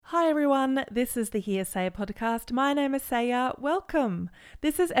everyone, this is the Hearsay podcast. My name is Saya. Welcome.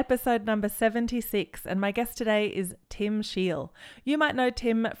 This is episode number 76 and my guest today is Tim Scheel. You might know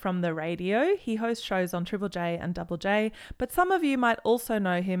Tim from the radio. He hosts shows on Triple J and Double J, but some of you might also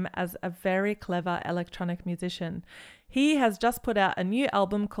know him as a very clever electronic musician. He has just put out a new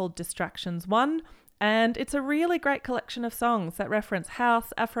album called Distractions 1, and it's a really great collection of songs that reference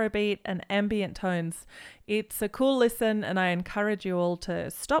house, Afrobeat and ambient tones. It's a cool listen and I encourage you all to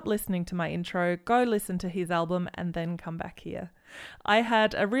stop listening to my intro, go listen to his album and then come back here. I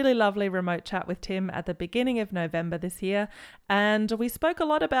had a really lovely remote chat with Tim at the beginning of November this year, and we spoke a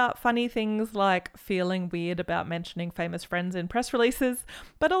lot about funny things like feeling weird about mentioning famous friends in press releases,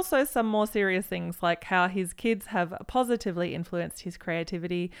 but also some more serious things like how his kids have positively influenced his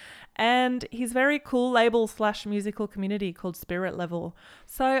creativity and his very cool label/musical community called Spirit Level.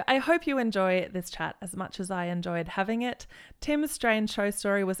 So I hope you enjoy this chat as much as I enjoyed having it. Tim's strange show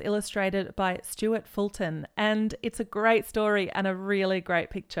story was illustrated by Stuart Fulton, and it's a great story and a really great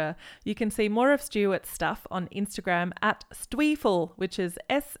picture. You can see more of Stuart's stuff on Instagram at Stweeful, which is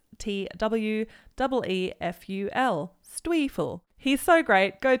STWEEFUL. Stweeful. He's so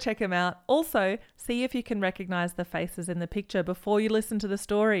great. Go check him out. Also, see if you can recognize the faces in the picture before you listen to the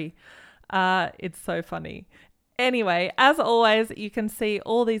story. It's so funny. Anyway, as always, you can see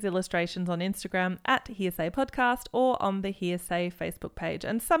all these illustrations on Instagram at Hearsay Podcast or on the Hearsay Facebook page,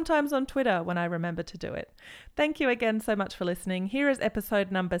 and sometimes on Twitter when I remember to do it. Thank you again so much for listening. Here is episode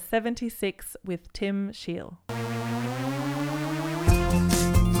number 76 with Tim Scheel.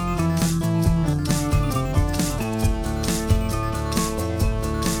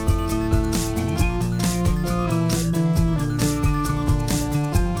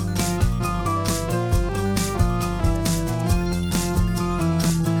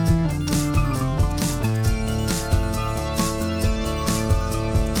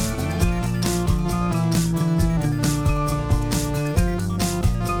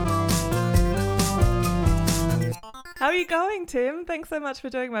 How are you going, Tim? Thanks so much for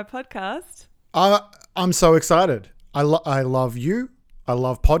doing my podcast. I'm so excited. I love you. I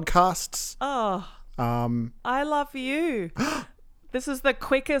love podcasts. Oh, I love you. This is the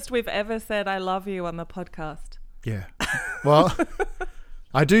quickest we've ever said I love you on the podcast. Yeah. Well,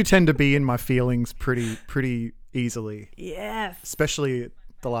 I do tend to be in my feelings pretty easily. Yes. Especially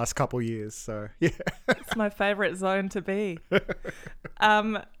the last couple of years. So, yeah. It's my favorite zone to be.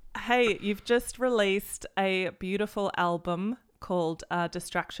 Hey, you've just released a beautiful album called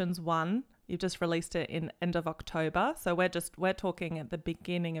Distractions 1. You've just released it in end of October. So we're talking at the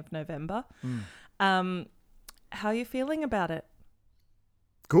beginning of November. How are you feeling about it?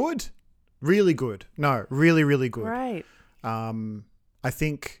 Good. Really good. No, really, really good. Great. I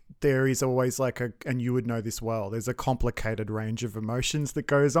think there is always and you would know this well, there's a complicated range of emotions that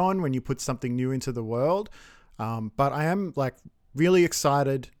goes on when you put something new into the world. But I am really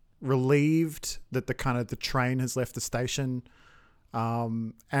excited, relieved that the train has left the station,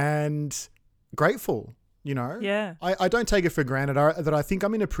 and grateful, Yeah. I don't take it for granted that I think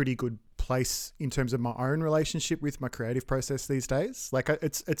I'm in a pretty good place in terms of my own relationship with my creative process these days.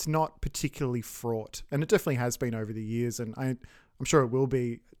 It's not particularly fraught, and it definitely has been over the years, and I'm sure it will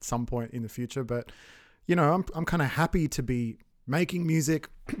be at some point in the future, but I'm kind of happy to be making music,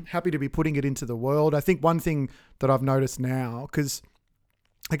 happy to be putting it into the world. I think one thing that I've noticed now, because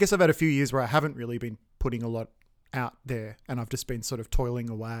I guess I've had a few years where I haven't really been putting a lot out there and I've just been sort of toiling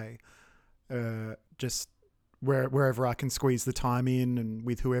away, just wherever I can squeeze the time in and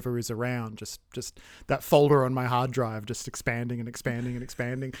with whoever is around, just that folder on my hard drive, just expanding and expanding and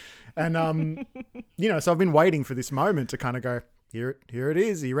expanding. And, so I've been waiting for this moment to kind of go, here it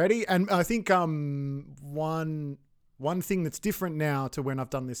is. Are you ready? And I think one thing that's different now to when I've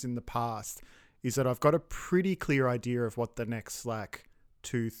done this in the past is that I've got a pretty clear idea of what the next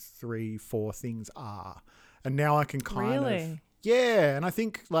 2, 3, 4 things are. And now I can kind of... Yeah. And I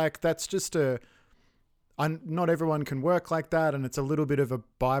think that's just not everyone can work like that. And it's a little bit of a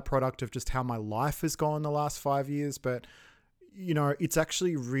byproduct of just how my life has gone the last 5 years. But, it's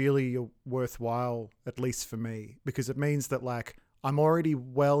actually really worthwhile, at least for me, because it means that I'm already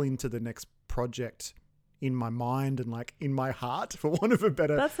well into the next project in my mind and in my heart, for want of a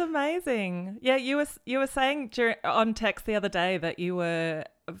better... That's amazing. Yeah, you were saying on text the other day that you were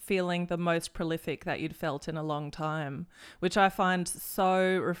feeling the most prolific that you'd felt in a long time, which I find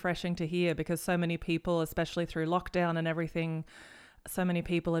so refreshing to hear, because so many people, especially through lockdown and everything, so many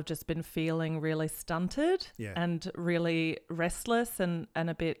people have just been feeling really stunted and really restless and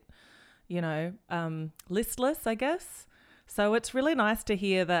a bit, listless, I guess. So it's really nice to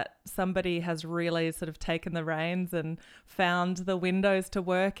hear that somebody has really sort of taken the reins and found the windows to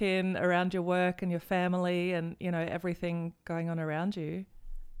work in around your work and your family and, you know, everything going on around you.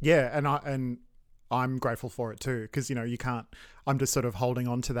 Yeah, and I'm grateful for it too, because, you know, I'm just sort of holding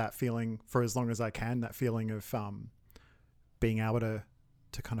on to that feeling for as long as I can, that feeling of being able to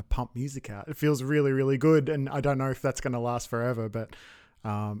kind of pump music out. It feels really, really good, and I don't know if that's going to last forever, but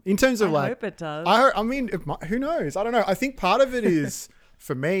in terms of I hope it does. I mean, who knows? I don't know. I think part of it is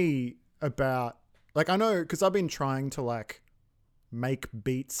for me about, like, I know because I've been trying to like make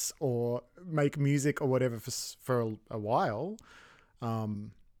beats or make music or whatever for a while.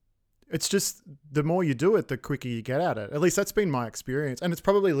 It's just the more you do it, the quicker you get at it. At least that's been my experience, and it's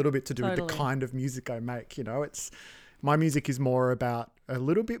probably a little bit to do with the kind of music I make. You know, my music is a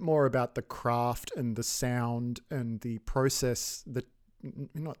little bit more about the craft and the sound and the process,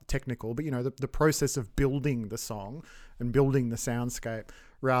 not technical, but, you know, the process of building the song and building the soundscape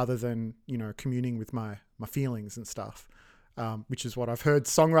rather than, you know, communing with my feelings and stuff, which is what I've heard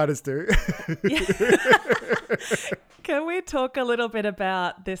songwriters do. Can we talk a little bit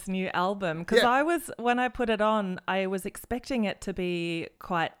about this new album? Because when I put it on, I was expecting it to be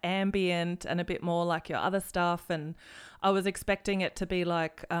quite ambient and a bit more like your other stuff. And I was expecting it to be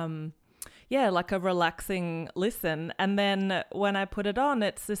like, like a relaxing listen. And then when I put it on,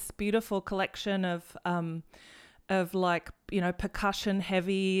 it's this beautiful collection of like, you know, percussion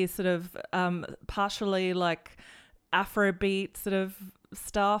heavy sort of partially like Afrobeat sort of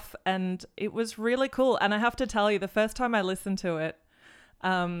stuff, and it was really cool. And I have to tell you, the first time I listened to it,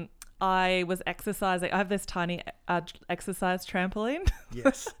 I was exercising. I have this tiny exercise trampoline.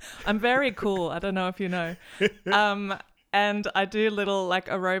 Yes. I'm very cool. I don't know if you know. And I do little like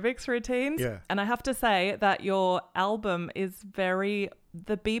aerobics routines. Yeah. And I have to say that your album is the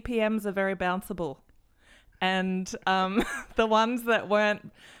BPMs are very bounceable. And the ones that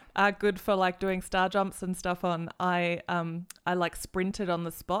weren't good for like doing star jumps and stuff on, I like sprinted on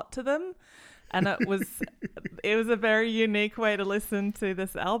the spot to them, and it was a very unique way to listen to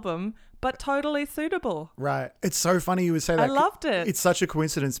this album, but totally suitable. Right. It's so funny you would say that. I loved it. It's such a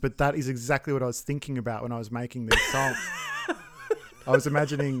coincidence, but that is exactly what I was thinking about when I was making this song. I was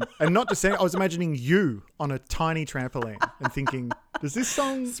imagining, and not just saying, I was imagining you on a tiny trampoline and thinking, is this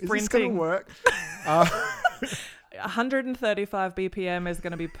going to work? 135 BPM is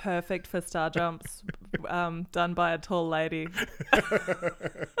going to be perfect for star jumps done by a tall lady.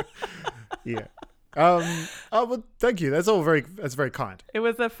 Yeah. Well, thank you. That's very kind. It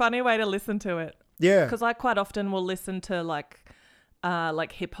was a funny way to listen to it. Yeah. Because I quite often will listen to like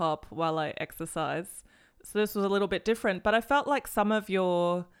hip hop while I exercise. So this was a little bit different, but I felt like some of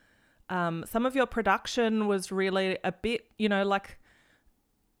your production was really a bit, you know, like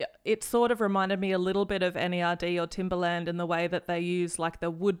it sort of reminded me a little bit of NERD or Timbaland in the way that they use like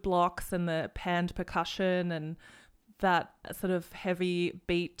the wood blocks and the panned percussion and that sort of heavy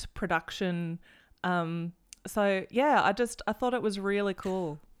beat production. So yeah, I thought it was really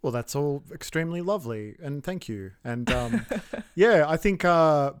cool. Well, that's all extremely lovely, and thank you. And yeah, I think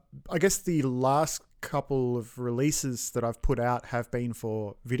I guess the last couple of releases that I've put out have been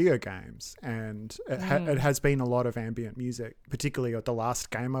for video games, and it has been a lot of ambient music, particularly at the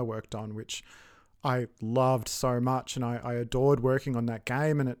last game I worked on, which I loved so much, and I adored working on that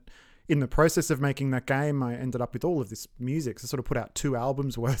game. And in the process of making that game, I ended up with all of this music. So I sort of put out 2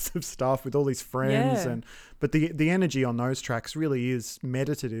 albums worth of stuff with all these friends. Yeah. But the energy on those tracks really is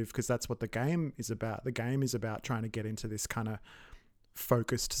meditative, because that's what the game is about. The game is about trying to get into this kind of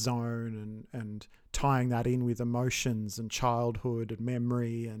focused zone and tying that in with emotions and childhood and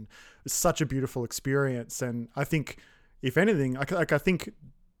memory, and it's such a beautiful experience. And I think, if anything, I think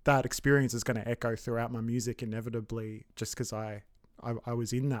that experience is going to echo throughout my music inevitably, just because I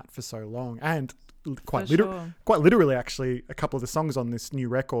was in that for so long. And quite literally, actually, a couple of the songs on this new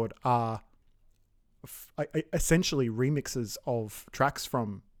record are essentially remixes of tracks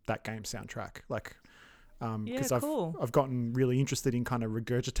from that game soundtrack. Like, because cool. I've gotten really interested in kind of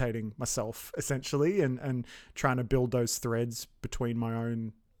regurgitating myself essentially, and trying to build those threads between my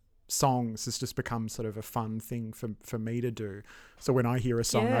own songs has just become sort of a fun thing for me to do. So when I hear a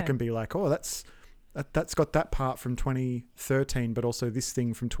song, I can be like, oh, that's got that part from 2013, but also this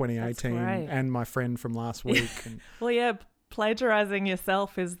thing from 2018 and my friend from last week. And well, yeah, plagiarizing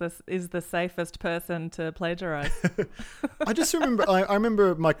yourself is the safest person to plagiarize. I just remember, I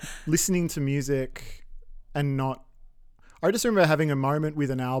remember like listening to music and I just remember having a moment with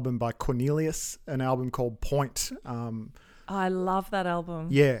an album by Cornelius, an album called Point. I love that album.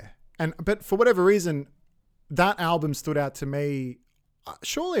 Yeah. But for whatever reason, that album stood out to me.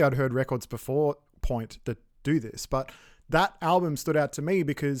 Surely I'd heard records before Point that do this, but that album stood out to me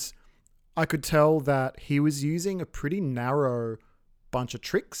because I could tell that he was using a pretty narrow bunch of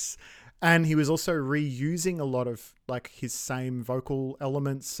tricks, and he was also reusing a lot of like his same vocal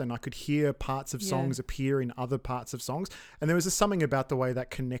elements, and I could hear parts of songs appear in other parts of songs. And there was just something about the way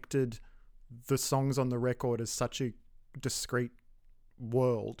that connected the songs on the record as such a discrete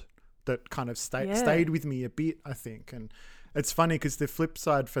world that kind of stayed with me a bit, I think. And it's funny because the flip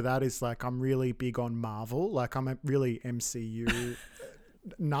side for that is like I'm really big on Marvel. Like I'm a really MCU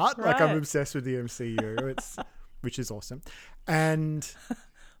nut. Right. Like I'm obsessed with the MCU. Which is awesome. And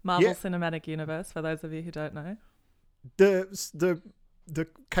Marvel Cinematic Universe, for those of you who don't know. The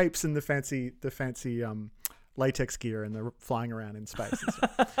capes and the fancy latex gear and the flying around in space and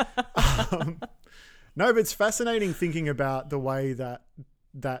stuff. No, but it's fascinating thinking about the way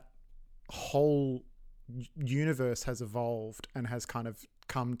that whole universe has evolved and has kind of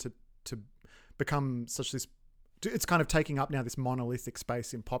come to become such this. It's kind of taking up now this monolithic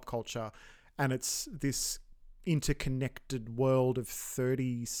space in pop culture, and it's this interconnected world of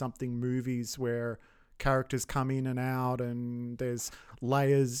 30-something movies where characters come in and out, and there's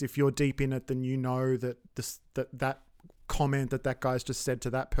layers. If you're deep in it, then you know that that comment that guy's just said to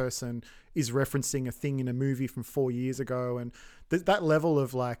that person is referencing a thing in a movie from 4 years ago, and that level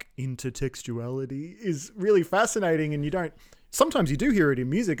of like intertextuality is really fascinating. And sometimes you do hear it in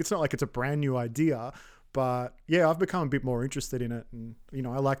music. It's not like it's a brand new idea, but yeah, I've become a bit more interested in it, and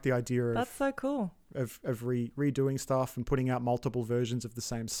I like the idea of that's so cool of redoing stuff and putting out multiple versions of the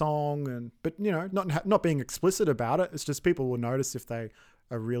same song, but not being explicit about it. It's just people will notice if they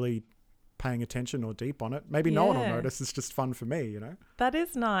are really paying attention or deep on it. Maybe no one will notice. It's just fun for me, That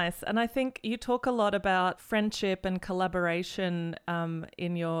is nice. And I think you talk a lot about friendship and collaboration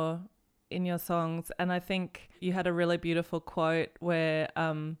in your songs, and I think you had a really beautiful quote where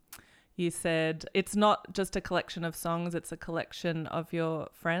you said it's not just a collection of songs, it's a collection of your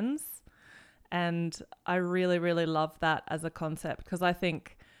friends. And I really, really love that as a concept, because I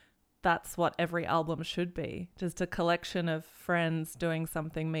think that's what every album should be, just a collection of friends doing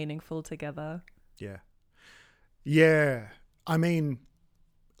something meaningful together. Yeah. Yeah. I mean,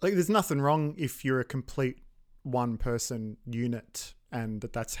 like, there's nothing wrong if you're a complete one-person unit and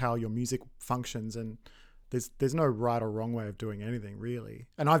that's how your music functions, and there's no right or wrong way of doing anything, really.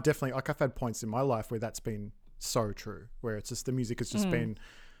 And I've had points in my life where that's been so true, where it's just the music has just been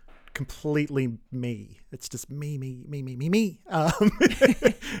completely me. It's just me.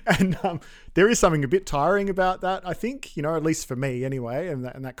 And there is something a bit tiring about that, I think, at least for me anyway, and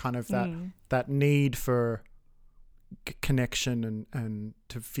that kind of that need for connection and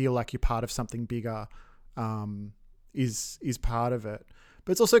to feel like you're part of something bigger is part of it.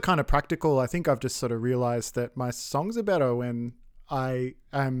 But it's also kind of practical. I think I've just sort of realized that my songs are better when I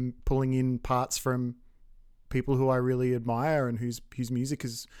am pulling in parts from people who I really admire and whose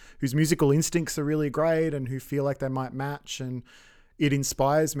musical instincts are really great and who feel like they might match. And it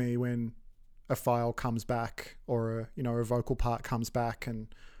inspires me when a file comes back or a vocal part comes back, and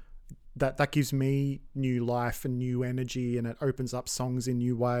that gives me new life and new energy, and it opens up songs in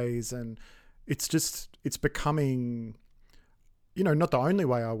new ways. And it's becoming, not the only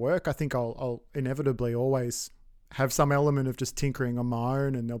way I work. I think I'll inevitably always have some element of just tinkering on my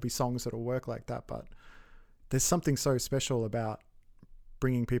own, and there'll be songs that'll work like that. But there's something so special about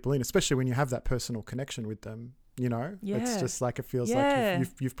bringing people in, especially when you have that personal connection with them. It's just like, it feels like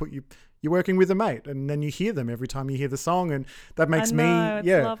you're working with a mate, and then you hear them every time you hear the song, and that makes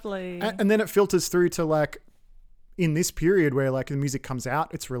it's lovely. And then it filters through to, like, in this period where, like, the music comes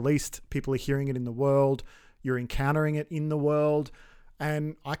out, it's released, people are hearing it in the world, you're encountering it in the world,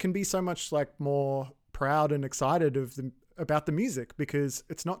 and I can be so much, like, more proud and excited about the music, because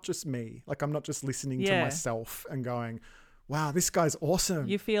it's not just me. Like, I'm not just listening to myself and going, wow, this guy's awesome.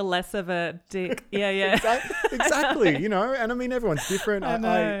 You feel less of a dick. Yeah. Exactly. And I mean, everyone's different. I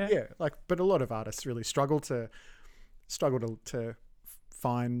know. But a lot of artists really struggle to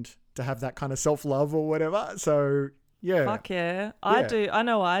find, to have that kind of self-love or whatever. So yeah. Fuck yeah. I do. I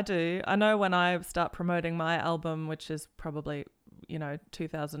know I do. I know when I start promoting my album, which is probably,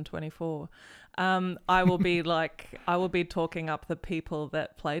 2024, I will be talking up the people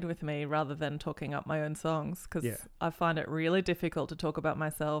that played with me rather than talking up my own songs, because I find it really difficult to talk about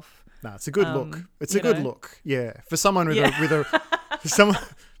myself. No, it's a good look. It's a good look. Yeah. For someone for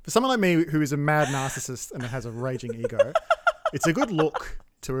someone like me who is a mad narcissist and has a raging ego, it's a good look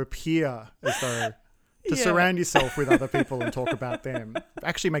to appear as though to surround yourself with other people and talk about them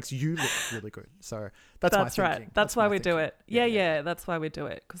actually makes you look really good. So that's my thinking. Right. That's why we do it. Yeah. That's why we do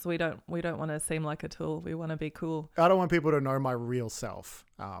it, because we don't want to seem like a tool. We want to be cool. I don't want people to know my real self.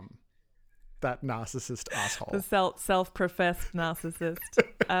 that narcissist asshole. The self-professed narcissist.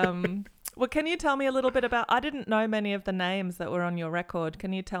 Well, can you tell me a little bit about, I didn't know many of the names that were on your record.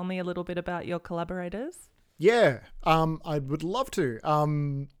 Can you tell me a little bit about your collaborators? Yeah, I would love to.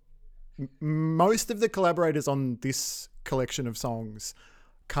 Most of the collaborators on this collection of songs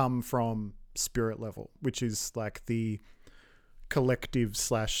come from Spirit Level, which is like the collective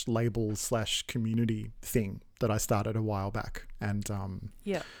 / label / community thing that I started a while back. And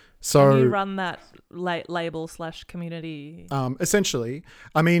yeah. So and you run that label / community. Essentially,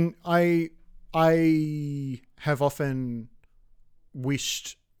 I mean, I have often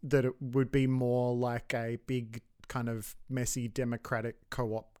wished that it would be more like a big kind of messy democratic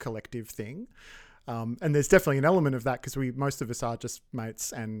co-op collective thing. And there's definitely an element of that because most of us are just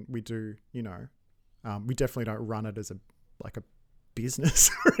mates and we do, we definitely don't run it as a business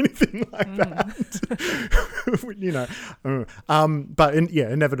or anything like that. But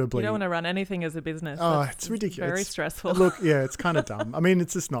inevitably. You don't want to run anything as a business. It's ridiculous. Very stressful. Look, yeah, it's kind of dumb. I mean,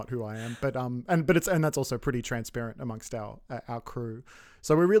 it's just not who I am. But that's also pretty transparent amongst our crew.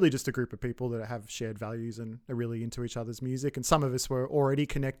 So we're really just a group of people that have shared values and are really into each other's music. And some of us were already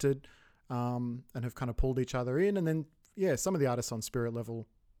connected and have kind of pulled each other in. And then, some of the artists on Spirit Level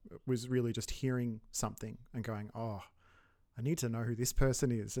was really just hearing something and going, oh, I need to know who this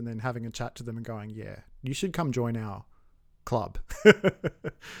person is. And then having a chat to them and going, yeah, you should come join our club.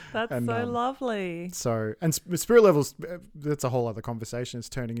 That's so lovely. So, and Spirit Levels, that's a whole other conversation. It's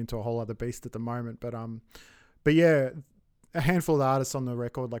turning into a whole other beast at the moment. But yeah, a handful of artists on the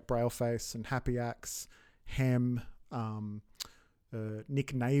record like Brailleface and Happy Axe, Hem,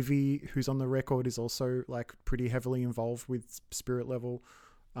 Nick Navy, who's on the record, is also like pretty heavily involved with Spirit Level.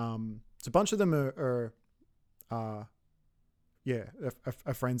 So a bunch of them are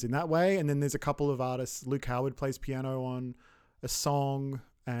friends in that way. And then there's a couple of artists. Luke Howard plays piano on a song,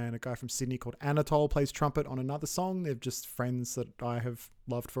 and a guy from Sydney called Anatole plays trumpet on another song. They're just friends that I have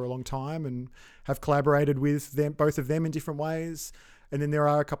loved for a long time and have collaborated with them, both of them in different ways. And then there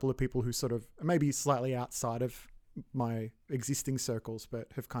are a couple of people who sort of maybe slightly outside of my existing circles, but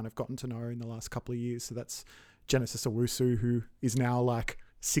have kind of gotten to know in the last couple of years. So that's Genesis Owusu, who is now like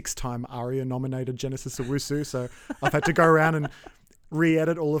 6-time ARIA nominated Genesis Owusu. So I've had to go around and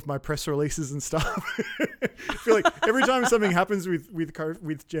re-edit all of my press releases and stuff. I feel like every time something happens with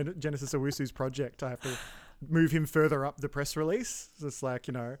Genesis Owusu's project, I have to move him further up the press release. So it's like,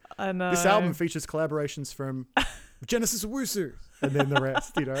 I know. This album features collaborations from Genesis Owusu, and then the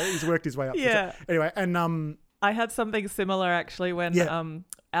rest, he's worked his way up. Yeah. Anyway, and I had something similar actually when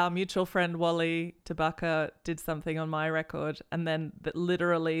our mutual friend Wally Tabaka did something on my record, and then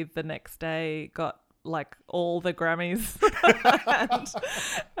literally the next day got like all the Grammys.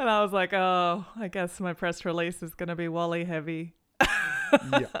 and I was like, oh, I guess my press release is going to be Wally heavy.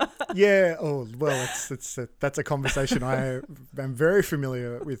 Yeah. Oh, well, that's a conversation I am very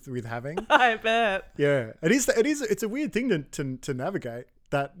familiar with having. I bet. Yeah. It's a weird thing to navigate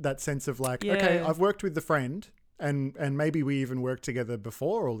that sense of like, okay, I've worked with the friend and maybe we even worked together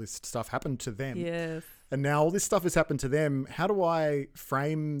before all this stuff happened to them. Yes. And now all this stuff has happened to them. How do I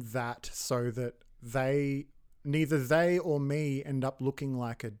frame that so that neither they or me end up looking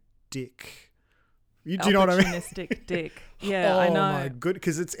like a dick? Do you know what I mean? Opportunistic dick. Yeah, I know. Oh my good,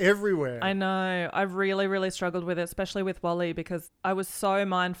 because it's everywhere. I know. I've really, really struggled with it, especially with Wally, because I was so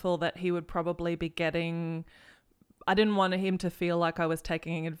mindful that he would probably be getting... I didn't want him to feel like I was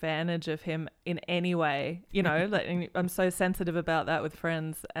taking advantage of him in any way. Like, I'm so sensitive about that with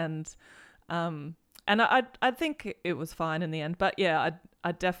friends, and I think it was fine in the end. But yeah,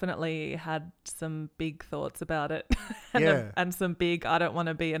 I definitely had some big thoughts about it, and some big I don't want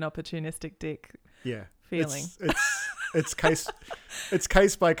to be an opportunistic dick. Yeah, feeling. It's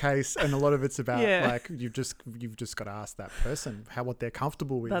case by case, and a lot of it's about like you've just got to ask that person what they're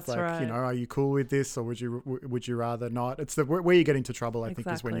comfortable with. That's like, right. Are you cool with this, or would you rather not? It's where you get into trouble. I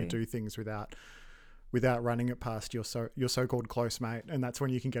think is when you do things without running it past your so-called close mate, and that's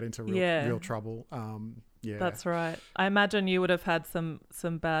when you can get into real trouble. That's right. I imagine you would have had some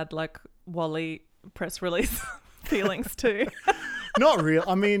bad like Wally press release feelings too. Not real.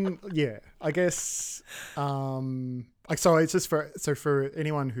 I mean, yeah, I guess. So it's just for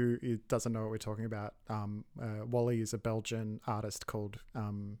anyone who doesn't know what we're talking about. Wally is a Belgian artist called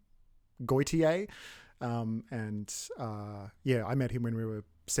Goitier, and I met him when we were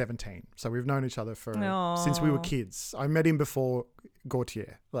 17. So we've known each other since we were kids. I met him before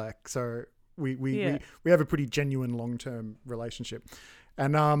Gautier, so we have a pretty genuine long-term relationship.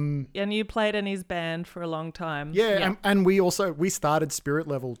 And you played in his band for a long time. Yeah. And we started Spirit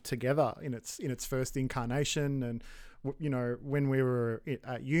Level together in its first incarnation, and when we were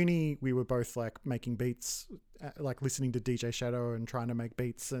at uni, we were both like making beats, like listening to DJ Shadow and trying to make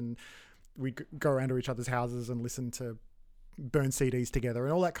beats, and we'd go around to each other's houses and listen to burn CDs together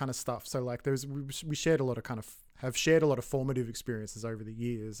and all that kind of stuff. So like we shared a lot of have shared a lot of formative experiences over the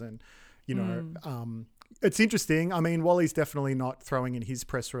years. And, it's interesting. I mean, Wally's definitely not throwing in his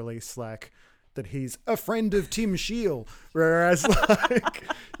press release like that he's a friend of Tim Shiel, whereas like,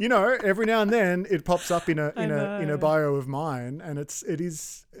 every now and then it pops up in a bio of mine, and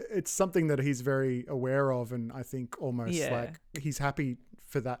it's something that he's very aware of, and I think almost like he's happy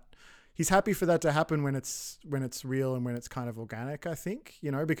for that. He's happy for that to happen when it's real and when it's kind of organic, I think,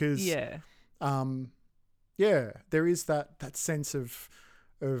 because there is that sense of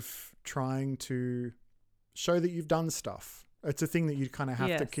trying to show that you've done stuff. It's a thing that you kind of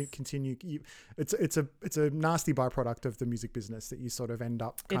have to continue. It's a nasty byproduct of the music business that you sort of end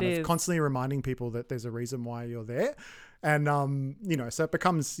up kind of constantly reminding people that there's a reason why you're there. And, so it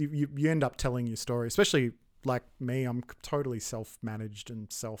becomes, you end up telling your story, especially like me. I'm totally self-managed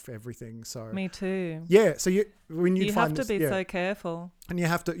and self-everything. So me too. Yeah. So you have to be so careful, and you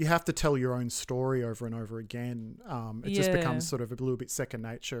have to tell your own story over and over again. It just becomes sort of a little bit second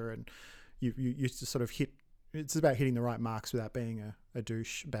nature, and you just sort of it's about hitting the right marks without being a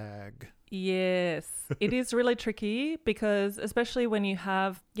douchebag. Yes. It is really tricky because especially when you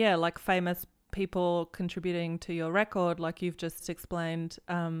have, like famous people contributing to your record, like you've just explained,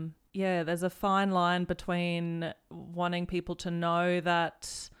 there's a fine line between wanting people to know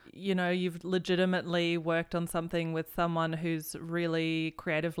that, you've legitimately worked on something with someone who's really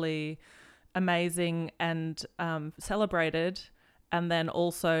creatively amazing and celebrated, and then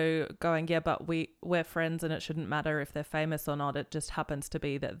also going, but we're friends and it shouldn't matter if they're famous or not. It just happens to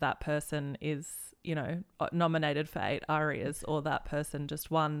be that person is, nominated for 8 ARIAs, or that person just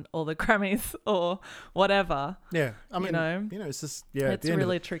won all the Grammys or whatever. Yeah. I mean, it's just, it's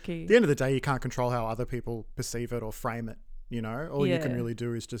really tricky. At the end of the day, you can't control how other people perceive it or frame it, All you can really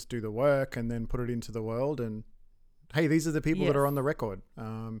do is just do the work and then put it into the world, and, hey, these are the people that are on the record.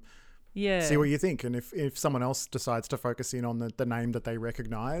 See what you think. And if someone else decides to focus in on the name that they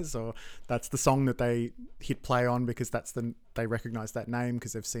recognize, or that's the song that they hit play on because they recognize that name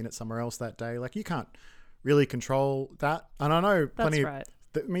because they've seen it somewhere else that day, like you can't really control that. And I know plenty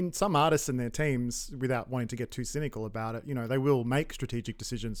some artists and their teams, without wanting to get too cynical about it, they will make strategic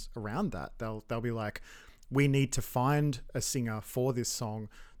decisions around that. They'll be like, we need to find a singer for this song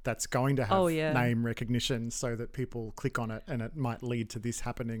that's going to have name recognition so that people click on it, and it might lead to this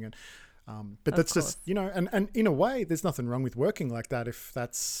happening. And but that's just, and in a way there's nothing wrong with working like that if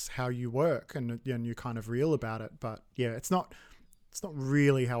that's how you work and you're kind of real about it. But it's not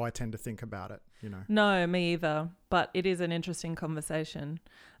really how I tend to think about it, No, me either, but it is an interesting conversation.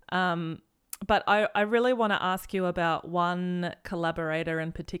 But I really want to ask you about one collaborator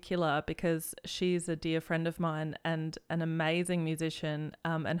in particular, because she's a dear friend of mine and an amazing musician,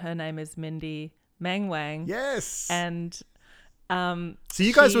 and her name is Mindy Mangwang. Yes. And so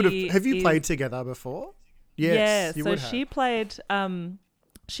you guys have you played together before? Yes. Yeah, so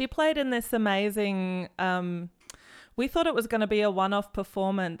she played in this amazing we thought it was going to be a one-off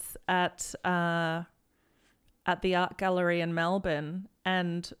performance at the Art Gallery in Melbourne,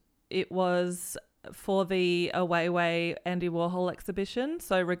 and it was for the Away Andy Warhol exhibition.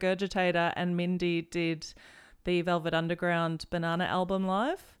 So Regurgitator and Mindy did the Velvet Underground Banana album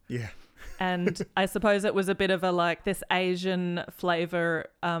live. Yeah. And I suppose it was a bit of a this Asian flavor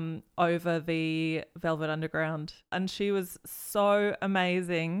over the Velvet Underground. And she was so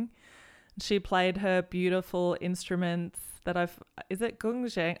amazing. She played her beautiful instruments that is it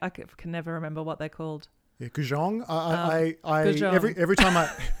gongzheng? I can never remember what they're called. Yeah, guzheng. Guzheng.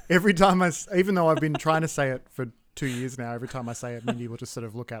 Every time I, even though I've been trying to say it for 2 years now, every time I say it, Mindy will just sort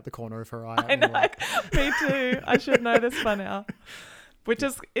of look out the corner of her eye. I know. Me too. I should know this by now. Which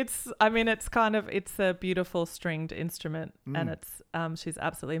is, it's a beautiful stringed instrument, and she's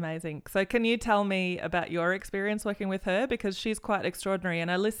absolutely amazing. So can you tell me about your experience working with her? Because she's quite extraordinary,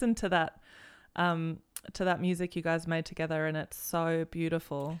 and I listened to that music you guys made together, and it's so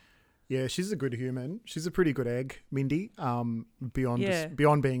beautiful. Yeah, she's a good human. She's a pretty good egg, Mindy.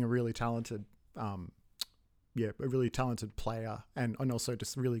 Beyond being a really talented, a really talented player, and also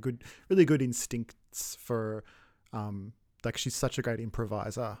just really good instincts for, like she's such a great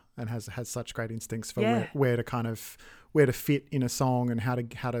improviser and has such great instincts for Yeah. where to fit in a song and how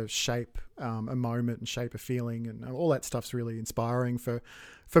to shape a moment and shape a feeling, and all that stuff's really inspiring for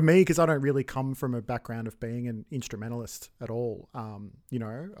me, because I don't really come from a background of being an instrumentalist at all. You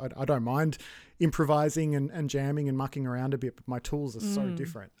know, I don't mind improvising and jamming and mucking around a bit, but my tools are so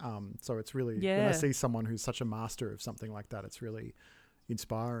different. So it's really, when I see someone who's such a master of something like that, it's really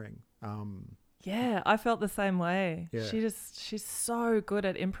inspiring. Yeah, I felt the same way. Yeah. She's so good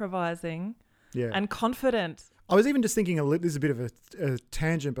at improvising Yeah. and confident. I was even just thinking this is a bit of a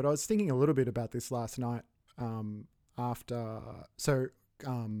tangent, but I was thinking a little bit about this last night.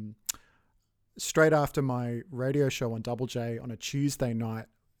 Straight after my radio show on Double J on a Tuesday night,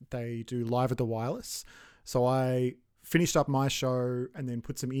 they do Live at the Wireless. So I finished up my show and then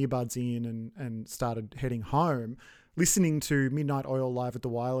put some earbuds in and started heading home, listening to Midnight Oil Live at the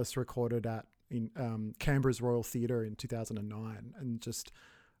Wireless, recorded in Canberra's Royal Theatre in 2009, and just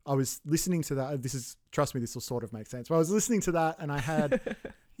I was listening to that. Trust me, this will sort of make sense. But I was listening to that, and I had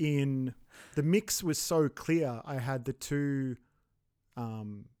the mix was so clear. I had the two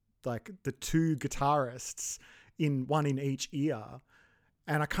guitarists one in each ear,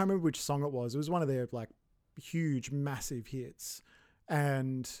 and I can't remember which song it was. It was one of their like huge, massive hits,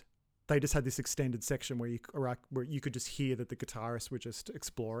 and they just had this extended section where you could just hear that the guitarists were just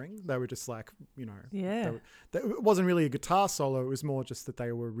exploring. They were just like, you know, it wasn't really a guitar solo. It was more just that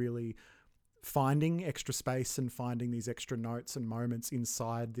they were really finding extra space and finding these extra notes and moments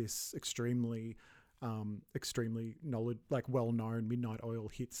inside this extremely well-known Midnight Oil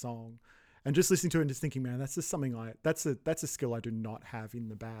hit song. And just listening to it and just thinking, man, that's just something that's a skill I do not have in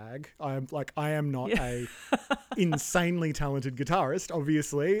the bag. I am not a insanely talented guitarist,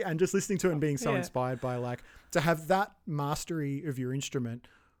 obviously. And just listening to it and being so inspired by like to have that mastery of your instrument,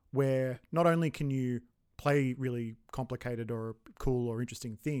 where not only can you play really complicated or cool or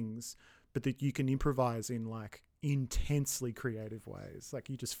interesting things, but that you can improvise in like intensely creative ways. Like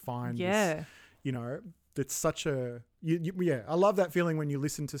you just find this, you know, it's such a I love that feeling when you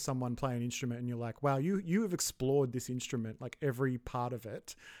listen to someone play an instrument and you're like, wow, you have explored this instrument, like every part of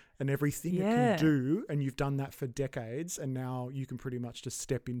it and everything it can do, and you've done that for decades, and now you can pretty much just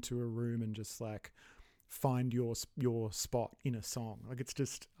step into a room and just like find your spot in a song. Like it's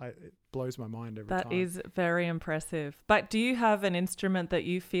just it blows my mind every time. That is very impressive. But do you have an instrument that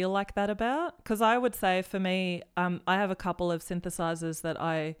you feel like that about? Because I would say for me, I have a couple of synthesizers that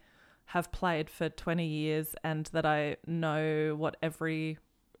I have played for 20 years and that I know what every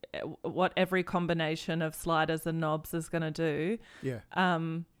combination of sliders and knobs is going to do. Yeah.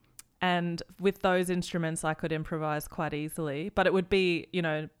 And with those instruments, I could improvise quite easily, but it would be, you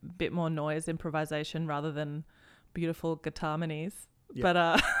know, a bit more noise improvisation rather than beautiful guitar harmonies. Yeah.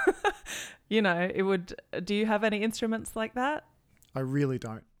 But, you know, it would, do you have any instruments like that? I really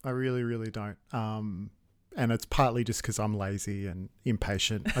don't. I really, really don't. And it's partly just because I'm lazy and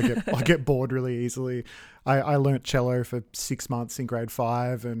impatient. I get bored really easily. I learnt cello for 6 months in grade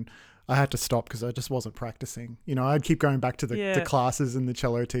 5, and I had to stop because I just wasn't practicing. You know, I'd keep going back to the classes, and the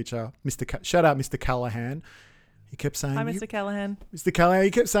cello teacher, shout out Mr. Callahan. He kept saying, "Hi, Mr. Callahan." Mr. Callahan.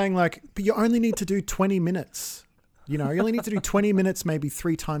 He kept saying like, "But you only need to do 20 minutes. You know, you only need to do 20 minutes, maybe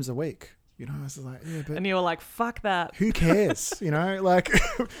 3 times a week." You know, I was like, yeah, but... And you were like, fuck that. Who cares? You know, like,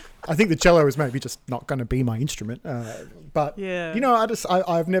 I think the cello is maybe just not going to be my instrument. But, you know,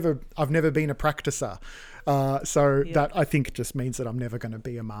 I've never been a practicer. That I think just means that I'm never going to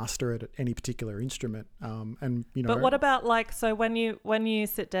be a master at any particular instrument. And, you know. But what about like, so when you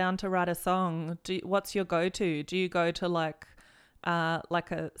sit down to write a song, what's your go-to? Do you go to like a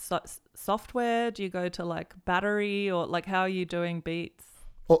software? Do you go to like Battery, or like how are you doing beats?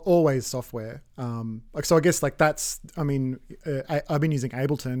 Always software. So I guess like that's, I mean, I've been using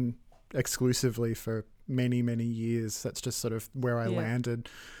Ableton exclusively for many, many years. That's just sort of where I landed.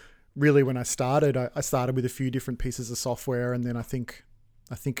 Really, when I started, I started with a few different pieces of software, and then I think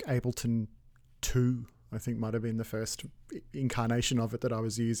Ableton 2, I think might have been the first incarnation of it that I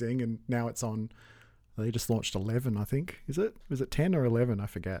was using, and now it's on, they just launched 11, I think. Was it 10 or 11? I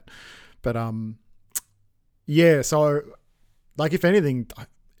forget. But so like if anything,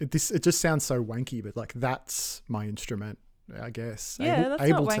 it just sounds so wanky, but like that's my instrument, I guess. Yeah, that's Ableton.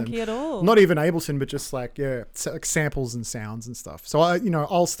 Not wanky at all. Not even Ableton, but just like, like samples and sounds and stuff. So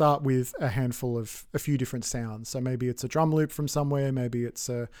I'll start with a few different sounds. So maybe it's a drum loop from somewhere, maybe it's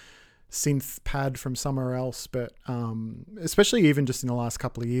a synth pad from somewhere else, but especially even just in the last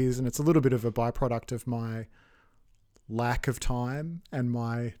couple of years, and it's a little bit of a byproduct of my lack of time and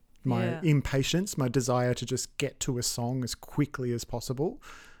my impatience, my desire to just get to a song as quickly as possible,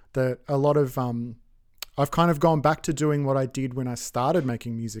 that a lot of I've kind of gone back to doing what I did when I started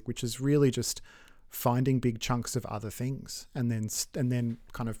making music, which is really just finding big chunks of other things and then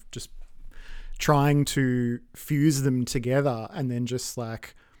kind of just trying to fuse them together, and then just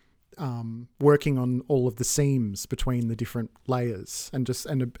like working on all of the seams between the different layers, and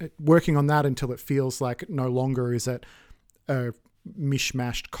working on that until it feels like no longer is it a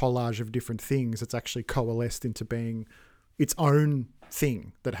mishmashed collage of different things. It's actually coalesced into being its own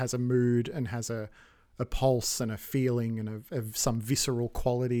thing that has a mood and has a pulse and a feeling and some visceral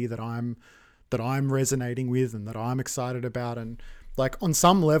quality that I'm resonating with and that I'm excited about. And like on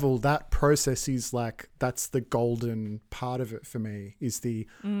some level, that process is like, that's the golden part of it for me, is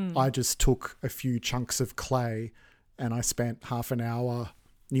I just took a few chunks of clay and I spent half an hour,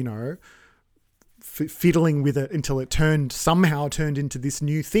 fiddling with it until it somehow turned into this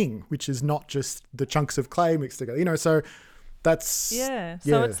new thing, which is not just the chunks of clay mixed together, so that's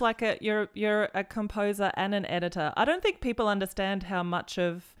so it's like you're a composer and an editor. I don't think people understand how much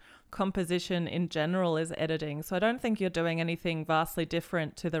of composition in general is editing, so I don't think you're doing anything vastly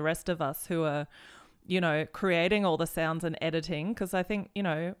different to the rest of us who are creating all the sounds and editing, because I think,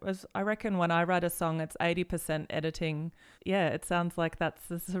 I reckon when I write a song, it's 80% editing. Yeah, it sounds like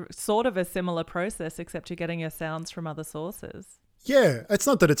that's sort of a similar process, except you're getting your sounds from other sources. Yeah, it's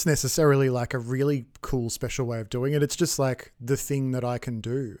not that it's necessarily like a really cool special way of doing it. It's just like the thing that I can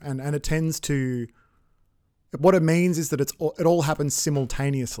do. And it tends to, what it means is that it all happens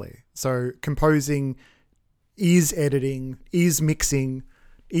simultaneously. So composing is editing, is mixing,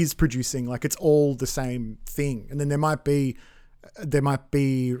 is producing, like it's all the same thing. And then there might be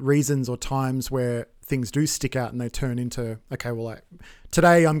reasons or times where things do stick out and they turn into, okay, well,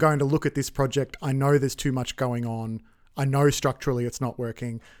 today I'm going to look at this project. I know there's too much going on. I know structurally it's not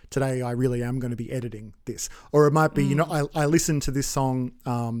working. Today I really am going to be editing this. Or it might be, I listened to this song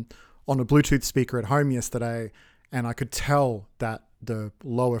on a Bluetooth speaker at home yesterday, and I could tell that the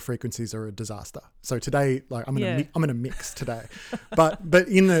lower frequencies are a disaster. So today, like I'm gonna mix today, but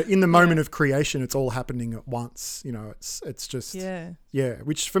in the moment of creation, it's all happening at once. It's just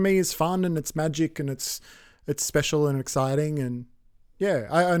which for me is fun and it's magic and it's special and exciting. And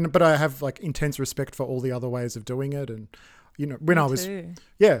but I have like intense respect for all the other ways of doing it. And when I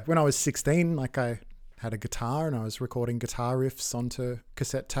was 16, like I had a guitar and I was recording guitar riffs onto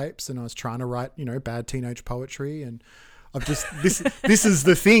cassette tapes, and I was trying to write bad teenage poetry. And I've just this is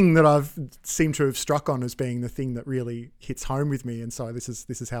the thing that I've seemed to have struck on as being the thing that really hits home with me. And so this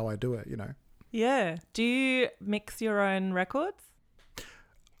is how I do it. Yeah. Do you mix your own records?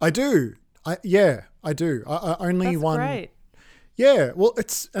 I do. I do. I only That's one. Great. Yeah, well,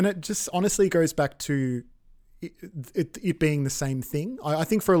 it just honestly goes back to it being the same thing. I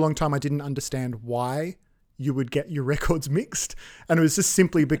think for a long time I didn't understand why you would get your records mixed, and it was just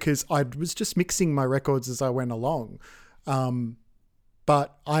simply because I was just mixing my records as I went along.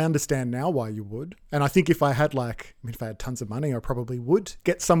 But I understand now why you would, and I think if I had if I had tons of money, I probably would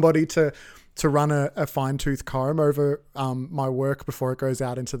get somebody to run a fine-tooth comb over my work before it goes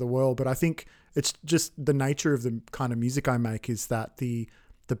out into the world. But I think it's just the nature of the kind of music I make is that the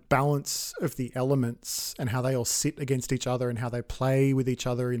balance of the elements and how they all sit against each other and how they play with each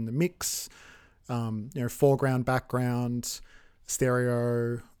other in the mix, foreground, background,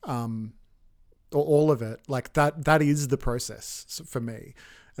 stereo, all of it, like that is the process for me.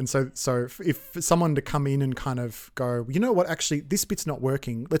 And so if someone to come in and kind of go, you know what, actually this bit's not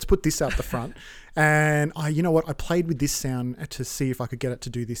working, let's put this out the front. And I played with this sound to see if I could get it to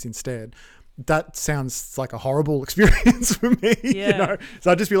do this instead. That sounds like a horrible experience for me. Yeah.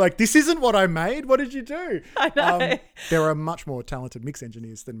 So I'd just be like, this isn't what I made. What did you do? I know. There are much more talented mix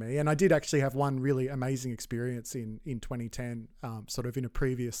engineers than me. And I did actually have one really amazing experience in 2010, sort of in a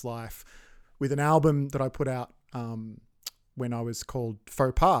previous life, with an album that I put out when I was called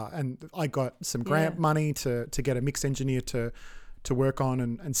Faux Pas. And I got some grant money to get a mix engineer to work on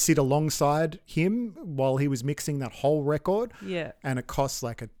and sit alongside him while he was mixing that whole record. Yeah. And it cost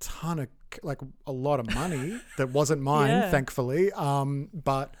like a lot of money that wasn't mine, thankfully.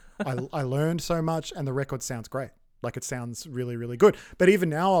 But I learned so much, and the record sounds great. Like it sounds really, really good. But even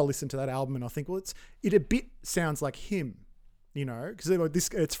now I'll listen to that album and I'll think, well, it a bit sounds like him, because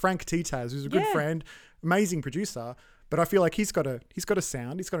it's Frank Titaz, who's a good friend, amazing producer. But I feel like he's got a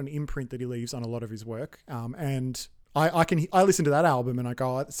sound, he's got an imprint that he leaves on a lot of his work. And I listen to that album and I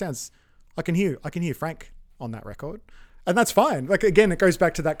go, it sounds, I can hear Frank on that record. And that's fine. Like, again, it goes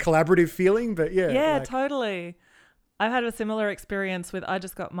back to that collaborative feeling, but Yeah, totally. I've had a similar experience I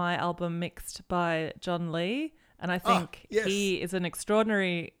just got my album mixed by John Lee, and I think he is an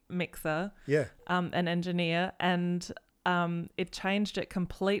extraordinary mixer, an engineer. And it changed it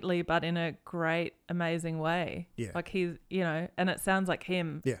completely, but in a great, amazing way. Yeah. Like he's, and it sounds like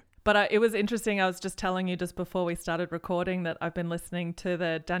him. Yeah. But it was interesting. I was just telling you just before we started recording that I've been listening to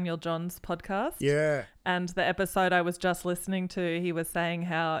the Daniel Johns podcast. Yeah. And the episode I was just listening to, he was saying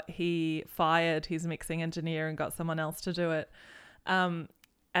how he fired his mixing engineer and got someone else to do it. And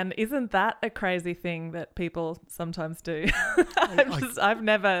isn't that a crazy thing that people sometimes do? I've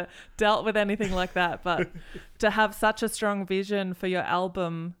never dealt with anything like that, but to have such a strong vision for your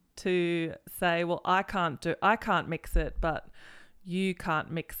album to say, well, I can't mix it, but you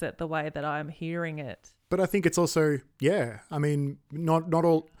can't mix it the way that I'm hearing it. But I think it's also, I mean, not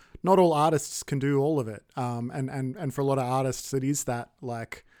all artists can do all of it. And for a lot of artists, it is that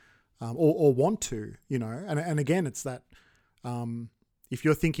like, or want to, and again, it's that, if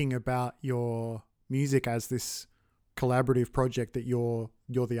you're thinking about your music as this collaborative project that you're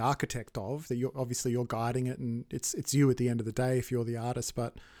the architect of, that you're guiding it, and it's you at the end of the day if you're the artist.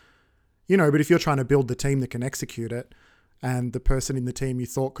 But but if you're trying to build the team that can execute it, and the person in the team you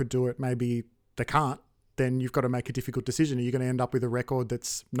thought could do it, maybe they can't, then you've got to make a difficult decision. Are you going to end up with a record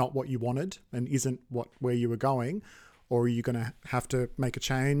that's not what you wanted and isn't where you were going, or are you going to have to make a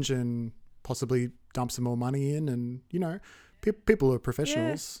change and possibly dump some more money in? And people are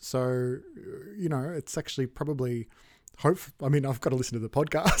professionals. Yeah. So, it's actually probably I mean, I've got to listen to the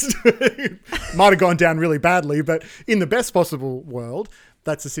podcast. Might have gone down really badly, but in the best possible world,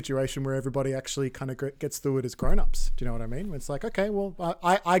 that's a situation where everybody actually kind of gets through it as grown-ups. Do you know what I mean? It's like, okay, well,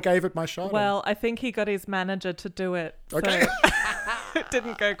 I gave it my shot. Well, I think he got his manager to do it. Okay. So it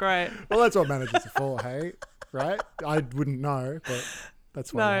didn't go great. Well, that's what managers are for, hey? Right? I wouldn't know, but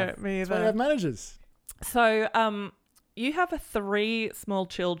that's why me either. That's why you have managers. So, you have 3 small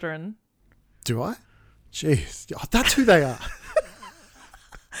children. Do I? Jeez. Oh, that's who they are.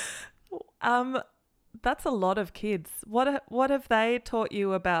 That's a lot of kids. What have they taught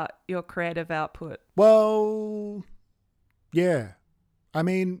you about your creative output? Well, yeah. I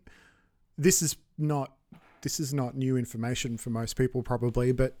mean, this is not new information for most people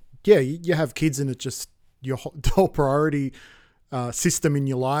probably, but yeah, you have kids and it just the whole priority system in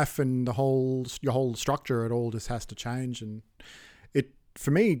your life and your whole structure, it all just has to change. And it,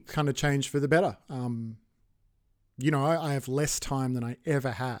 for me, kind of changed for the better. I have less time than I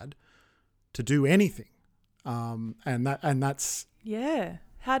ever had to do anything. And that's... Yeah.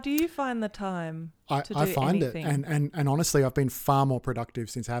 How do you find the time to do anything? I find it. And honestly, I've been far more productive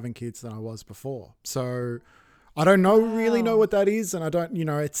since having kids than I was before. So I don't really know what that is. And I don't,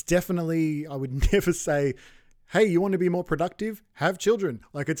 it's definitely, I would never say, hey, you want to be more productive? Have children.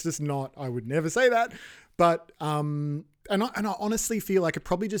 Like, it's just not, I would never say that. But, and I honestly feel like it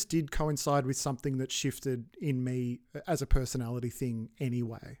probably just did coincide with something that shifted in me as a personality thing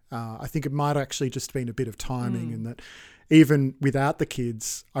anyway. I think it might actually just been a bit of timing and that even without the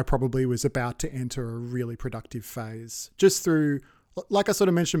kids, I probably was about to enter a really productive phase just through, like I sort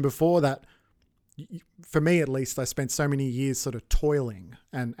of mentioned before, that for me at least, I spent so many years sort of toiling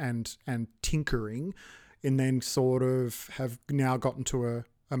and tinkering, and then sort of have now gotten to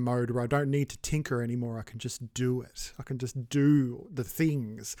a mode where I don't need to tinker anymore. I can just do it. I can just do the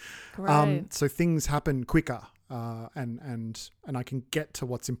things. Right. So things happen quicker, and I can get to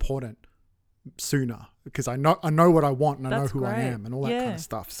what's important sooner because I know what I want and I know who I am and all that kind of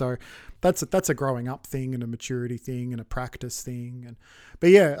stuff. So that's a growing up thing and a maturity thing and a practice thing.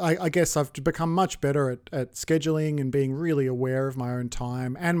 But yeah, I guess I've become much better at scheduling and being really aware of my own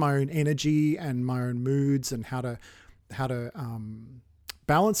time and my own energy and my own moods and how to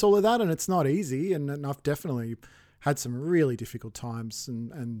balance all of that. And it's not easy. And I've definitely had some really difficult times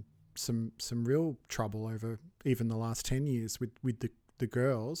and some real trouble over even the last 10 years with the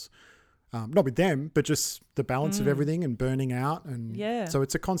girls. Not with them, but just the balance of everything and burning out. And so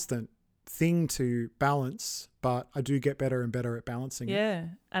it's a constant thing to balance, but I do get better and better at balancing it. Yeah,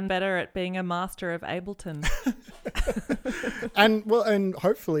 and better at being a master of Ableton. and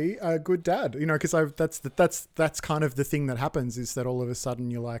hopefully a good dad, because that's kind of the thing that happens is that all of a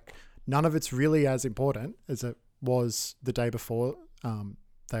sudden you're like, none of it's really as important as it was the day before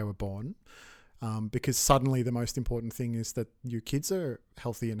they were born. Because suddenly the most important thing is that your kids are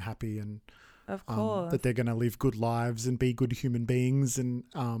healthy and happy and of course. That they're going to live good lives and be good human beings. And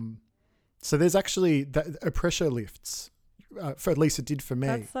so there's actually a pressure lifts, for at least it did for me.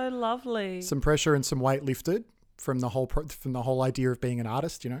 That's so lovely. Some pressure and some weight lifted from the whole idea of being an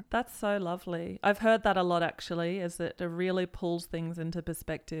artist, That's so lovely. I've heard that a lot actually, is that it really pulls things into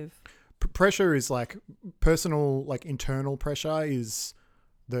perspective. Pressure is like personal, like internal pressure is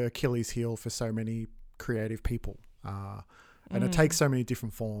the Achilles heel for so many creative people. And it takes so many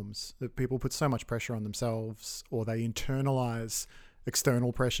different forms that people put so much pressure on themselves, or they internalize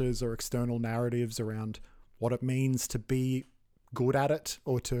external pressures or external narratives around what it means to be good at it,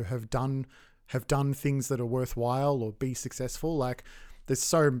 or to have done things that are worthwhile or be successful. Like, there's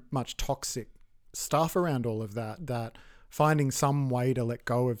so much toxic stuff around all of that finding some way to let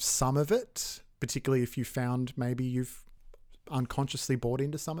go of some of it, particularly if you found maybe you've unconsciously bought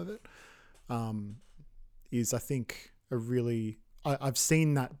into some of it, is, I think, a really... I've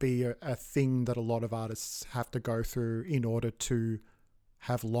seen that be a thing that a lot of artists have to go through in order to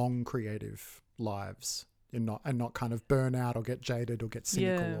have long creative lives and not kind of burn out or get jaded or get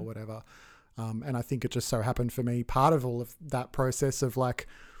cynical or whatever. And I think it just so happened for me, part of all of that process of like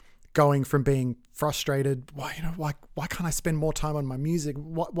going from being frustrated, why can't I spend more time on my music?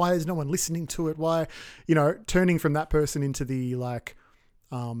 Why is no one listening to it? Why, turning from that person into the like,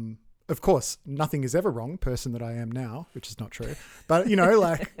 of course, nothing is ever wrong person that I am now, which is not true, but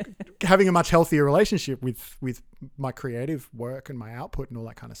like having a much healthier relationship with my creative work and my output and all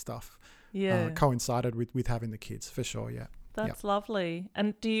that kind of stuff. Coincided with having the kids, for sure. Yeah. That's lovely.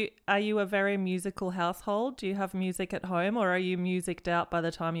 And are you a very musical household? Do you have music at home, or are you musiced out by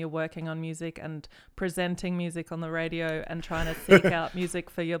the time you're working on music and presenting music on the radio and trying to seek out music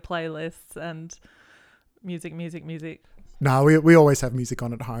for your playlists and music? No, we always have music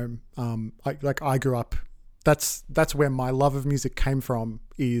on at home. I grew up, that's where my love of music came from.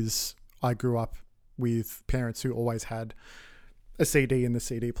 Is I grew up with parents who always had a CD in the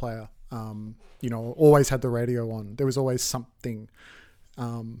CD player. Always had the radio on. There was always something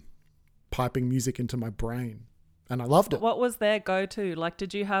piping music into my brain, and I loved it. What was their go-to? Like,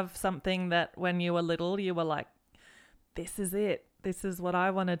 did you have something that when you were little you were like, this is it, this is what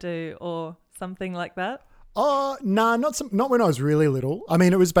I want to do, or something like that? Oh, no, not when I was really little. I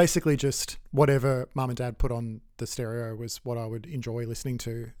mean, it was basically just whatever mum and dad put on the stereo was what I would enjoy listening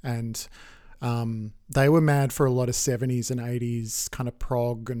to. And they were mad for a lot of 70s and 80s kind of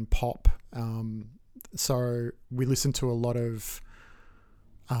prog and pop. So we listened to a lot of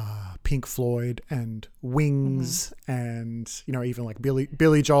Pink Floyd and Wings, and even like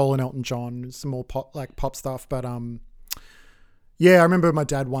Billy Joel and Elton John, some more pop stuff. But I remember my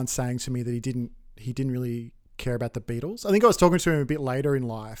dad once saying to me that he didn't really care about the Beatles. I think I was talking to him a bit later in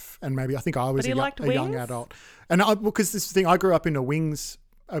life, and maybe I think I was a young adult. And because this thing, I grew up in a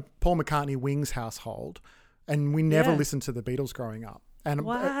Paul McCartney Wings household, and we never listened to the Beatles growing up. And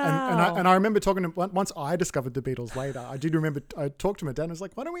I remember talking to him, once I discovered the Beatles later, I talked to my dad and I was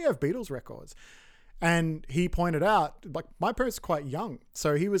like, why don't we have Beatles records? And he pointed out, like, my parents are quite young.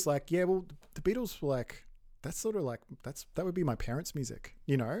 So he was like, yeah, well, the Beatles were like, that's sort of like, that would be my parents' music,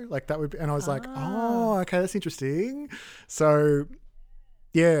 like that would be, and I was like, oh, okay, that's interesting. So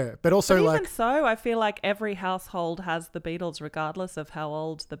yeah, but also but even so, I feel like every household has the Beatles regardless of how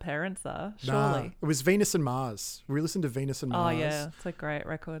old the parents are, surely. It was Venus and Mars. We listened to Venus and Mars. Oh yeah, it's a great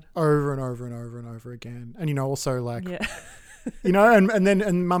record. Over and over and over and over again. And also like, and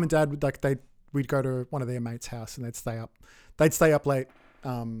then mum and dad would we'd go to one of their mates' house and they'd stay up late,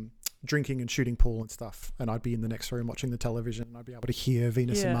 drinking and shooting pool and stuff, and I'd be in the next room watching the television, and I'd be able to hear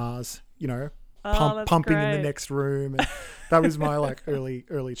Venus and Mars, pumping in the next room, and that was my like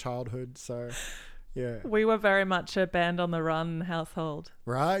early childhood. So yeah, we were very much a Band on the Run household,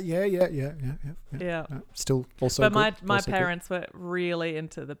 right? Yeah. Still also, but my parents were really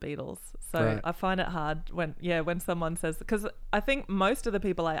into the Beatles, so right. I find it hard when someone says, because I think most of the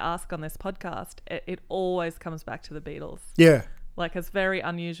people I ask on this podcast, it always comes back to the Beatles. Yeah. Like, it's very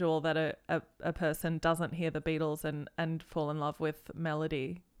unusual that a person doesn't hear the Beatles and fall in love with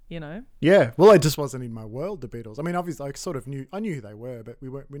melody, Yeah. Well, it just wasn't in my world, the Beatles. I mean, obviously I sort of knew who they were, but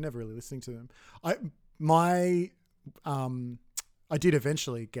we never really listening to them. I did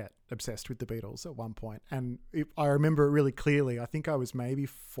eventually get obsessed with the Beatles at one point, and I remember it really clearly. I think I was maybe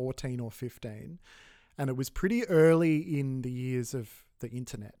 14 or 15, and it was pretty early in the years of the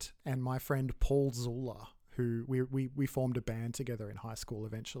internet, and my friend Paul Zula, who we formed a band together in high school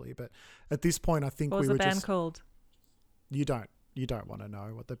eventually. But at this point, I think what was we were the band called? You don't want to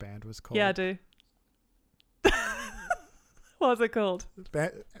know what the band was called. Yeah, I do. What was it called?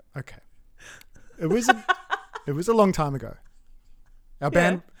 Okay. It was a long time ago. Our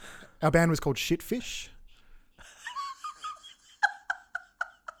band was called Shitfish.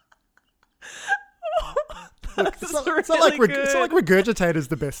 Look, it's not like Regurgitate is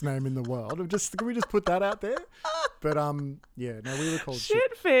the best name in the world. Can we just put that out there? But no, we were called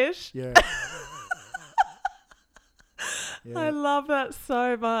Shitfish. Yeah. Yeah. I love that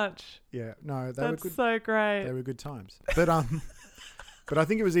so much. Yeah, no, that's were good. So great. They were good times. But I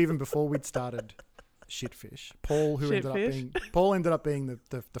think it was even before we'd started Shitfish. Paul, who ended up being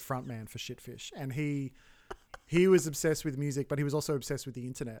the front man for Shitfish, and he was obsessed with music, but he was also obsessed with the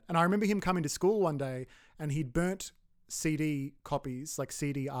internet. And I remember him coming to school one day, and he'd burnt CD copies, like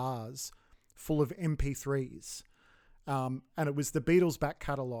CDRs, full of MP3s. And it was the Beatles back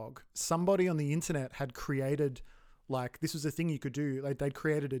catalogue. Somebody on the internet had created, like, this was a thing you could do. They'd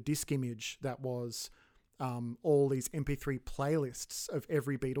created a disc image that was all these MP3 playlists of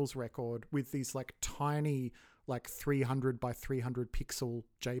every Beatles record with these like tiny, like 300 by 300 pixel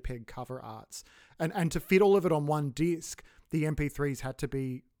JPEG cover arts. And to fit all of it on one disc, the MP3s had to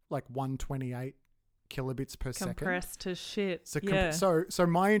be like 128 kilobits per second. Compressed to shit. So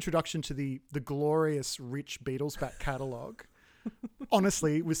my introduction to the glorious, rich Beatles back catalogue,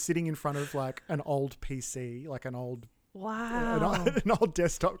 honestly, was sitting in front of like an old PC, like an old an old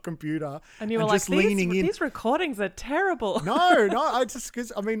desktop computer, and you were like, these recordings are terrible. No,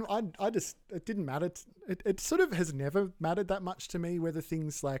 it didn't matter. It sort of has never mattered that much to me whether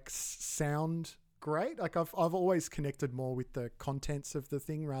things like sound great. Like I've always connected more with the contents of the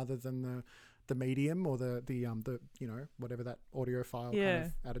thing rather than the medium or the you know, whatever that audiophile kind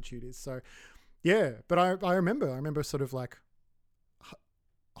of attitude is. So yeah, but I remember sort of like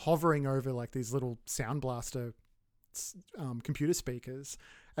hovering over like these little Sound Blaster computer speakers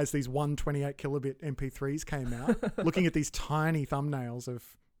as these 128 kilobit MP3s came out, looking at these tiny thumbnails of,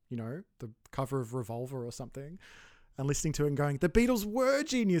 you know, the cover of Revolver or something, and listening to it and going, the Beatles were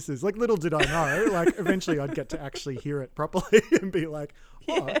geniuses. Like, little did I know, like eventually I'd get to actually hear it properly and be like,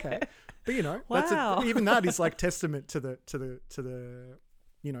 oh, okay. But you know, even that is like testament to the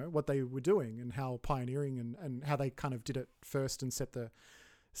you know, what they were doing and how pioneering and how they kind of did it first and set the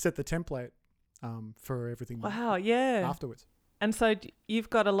template for everything. Wow, yeah. Afterwards. And so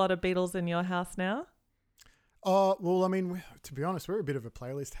you've got a lot of Beatles in your house now? Oh, well, I mean, to be honest, we're a bit of a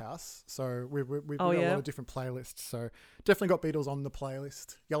playlist house. So we've got a lot of different playlists. So definitely got Beatles on the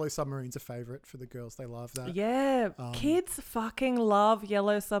playlist. Yellow Submarine's a favourite for the girls. They love that. Yeah, kids fucking love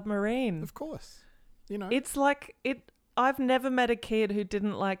Yellow Submarine. Of course. You know. It's like, I've never met a kid who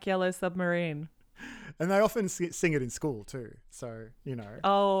didn't like Yellow Submarine. And they often sing it in school too. So, you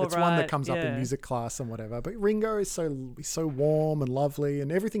know, it's one that comes up in music class and whatever. But Ringo is so warm and lovely,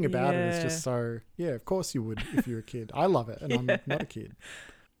 and everything about it is just so, of course you would if you're a kid. I love it, and I'm not a kid.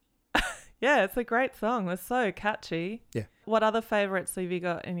 Yeah, it's a great song. It's so catchy. Yeah. What other favourites have you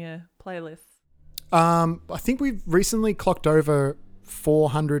got in your playlist? I think we've recently clocked over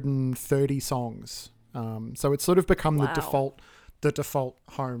 430 songs. So it's sort of become the default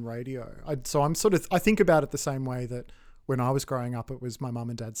home radio. I think about it the same way that when I was growing up, it was my mum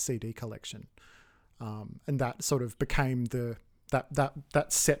and dad's CD collection. And that sort of became that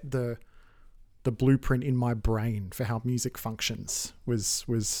set the blueprint in my brain for how music functions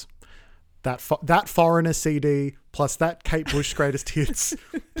was that Foreigner CD plus that Kate Bush Greatest Hits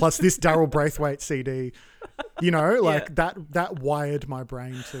plus this Daryl Braithwaite CD. You know, like that wired my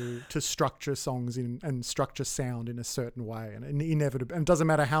brain to structure songs and structure sound in a certain way, and inevitably, and it doesn't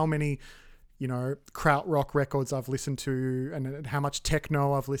matter how many, you know, krautrock records I've listened to, and how much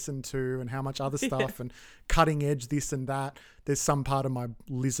techno I've listened to, and how much other stuff, and cutting edge this and that. There's some part of my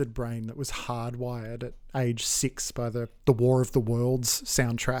lizard brain that was hardwired at age 6 by the War of the Worlds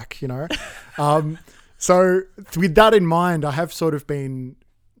soundtrack. You know, so with that in mind, I have sort of been,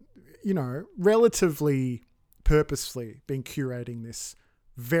 you know, relatively purposefully been curating this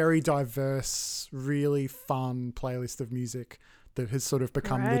very diverse, really fun playlist of music that has sort of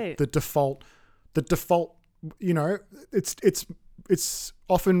become the default, you know, it's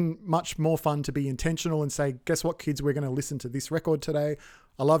often much more fun to be intentional and say, guess what, kids, we're going to listen to this record today.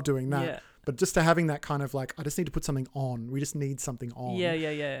 I love doing that. Yeah. But just to having that kind of like, I just need to put something on. We just need something on.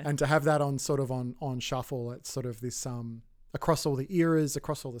 Yeah. And to have that on sort of on shuffle, it's sort of this, across all the eras,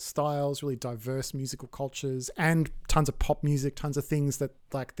 across all the styles, really diverse musical cultures, and tons of pop music, tons of things that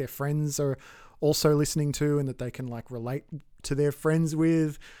like their friends are also listening to and that they can like relate to their friends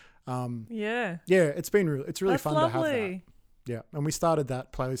with. It's really That's fun lovely. To have that. Yeah, and we started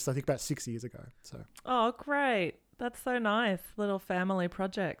that playlist I think about 6 years ago. So. Oh, great! That's so nice, little family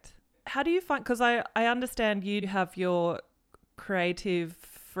project. How do you find? Because I understand you have your creative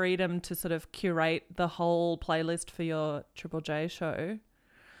freedom to sort of curate the whole playlist for your Triple J show.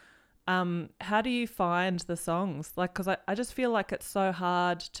 How do you find the songs? Like, because I just feel like it's so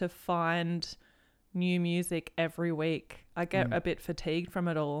hard to find new music every week. I get a bit fatigued from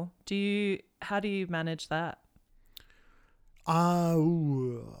it all. How do you manage that?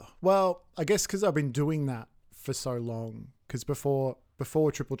 Well, I guess because I've been doing that for so long, because before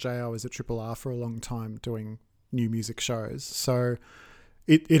Triple J, I was at Triple R for a long time doing new music shows. So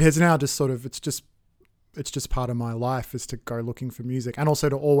it has now just sort of, it's just it's just part of my life is to go looking for music, and also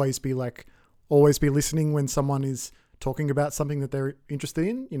to always be listening when someone is talking about something that they're interested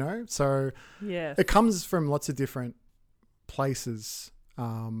in, you know? So yes. it comes from lots of different places.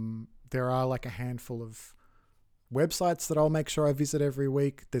 There are like a handful of websites that I'll make sure I visit every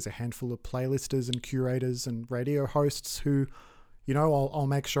week. There's a handful of playlisters and curators and radio hosts who, you know, I'll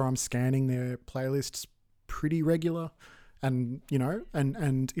make sure I'm scanning their playlists pretty regular. And, you know,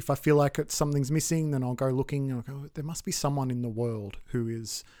 and if I feel like something's missing, then I'll go looking and I'll go, there must be someone in the world who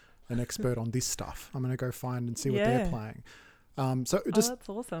is an expert on this stuff. I'm going to go find and see what they're playing. So it just, that's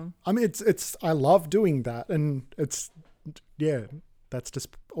awesome. I mean, I love doing that. And that's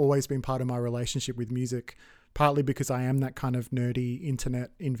just always been part of my relationship with music, partly because I am that kind of nerdy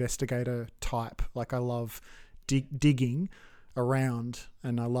internet investigator type. Like I love digging around,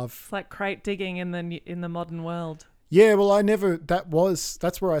 and I love... It's like crate digging in the modern world. Yeah, well,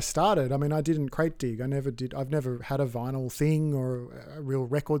 that's where I started. I mean, I didn't crate dig. I've never had a vinyl thing or a real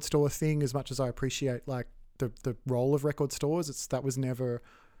record store thing, as much as I appreciate like the role of record stores.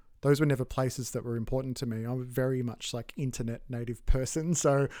 Those were never places that were important to me. I'm very much like internet native person.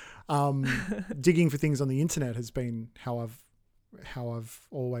 So digging for things on the internet has been how I've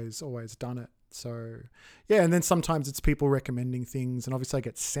always done it. So yeah, and then sometimes it's people recommending things, and obviously I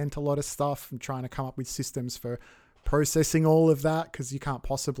get sent a lot of stuff and trying to come up with systems for processing all of that, because you can't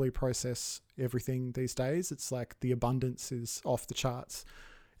possibly process everything these days. It's like the abundance is off the charts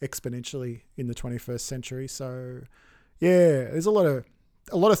exponentially in the 21st century. So yeah, there's a lot of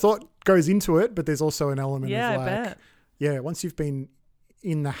thought goes into it, but there's also an element of like, I bet. Yeah, once you've been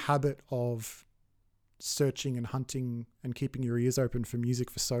in the habit of searching and hunting and keeping your ears open for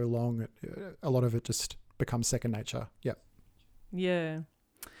music for so long, a lot of it just becomes second nature. Yep. Yeah.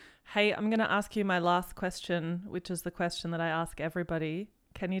 Hey, I'm going to ask you my last question, which is the question that I ask everybody.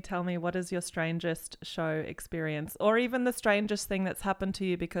 Can you tell me what is your strangest show experience, or even the strangest thing that's happened to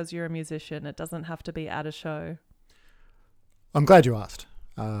you because you're a musician? It doesn't have to be at a show. I'm glad you asked.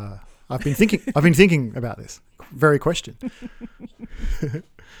 I've been thinking about this very question.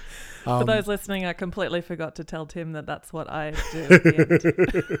 For those listening, I completely forgot to tell Tim that that's what I do at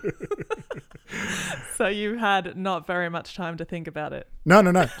the end. So you had not very much time to think about it. No.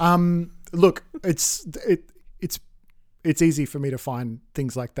 Look, it's easy for me to find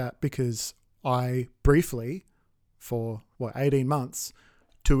things like that because I briefly, for 18 months,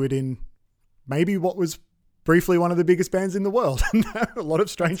 toured in maybe what was briefly one of the biggest bands in the world. A lot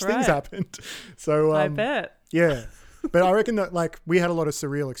of strange things happened. So I bet. Yeah. But I reckon that like we had a lot of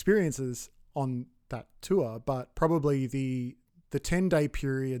surreal experiences on that tour, but probably the 10-day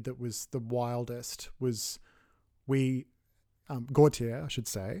period that was the wildest was Gautier, I should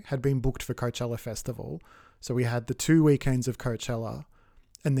say, had been booked for Coachella Festival. So we had the 2 weekends of Coachella,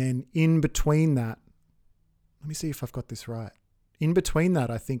 and then in between that, let me see if I've got this right. In between that,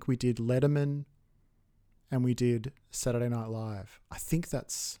 I think we did Letterman and we did Saturday Night Live. I think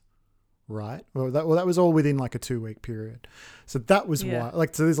that's right. Well, that was all within like a 2-week period. So that was why,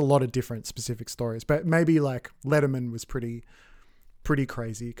 like, so there's a lot of different specific stories, but maybe like Letterman was pretty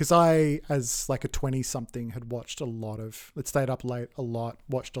crazy because I, as like a 20 something, had stayed up late a lot,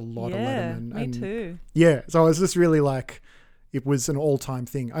 watched a lot of Letterman. Me too. Yeah. So I was just really like, it was an all-time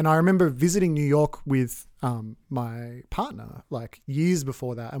thing. And I remember visiting New York with my partner like years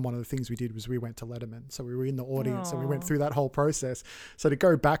before that, and one of the things we did was we went to Letterman. So we were in the audience and we went through that whole process. So to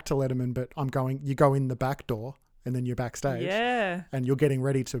go back to Letterman, but you go in the back door and then you're backstage. Yeah. And you're getting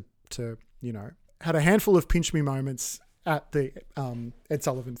ready to you know, had a handful of pinch me moments at the Ed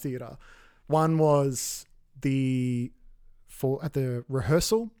Sullivan Theatre. One was at the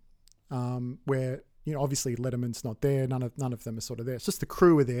rehearsal where, you know, obviously Letterman's not there. None of them are sort of there. It's just the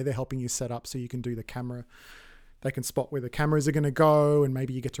crew are there. They're helping you set up so you can do the camera. They can spot where the cameras are going to go, and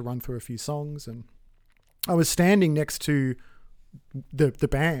maybe you get to run through a few songs. And I was standing next to the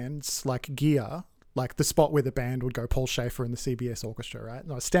band's like gear, like the spot where the band would go, Paul Schaefer and the CBS Orchestra, right?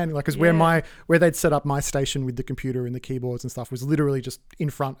 And I was standing like, because where they'd set up my station with the computer and the keyboards and stuff was literally just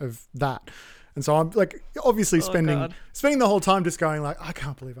in front of that. And so I'm like, obviously spending the whole time just going like, I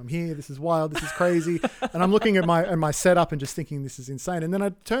can't believe I'm here. This is wild. This is crazy. And I'm looking at my setup and just thinking this is insane. And then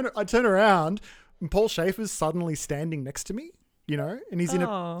I turn around and Paul Schaefer's suddenly standing next to me, you know, and he's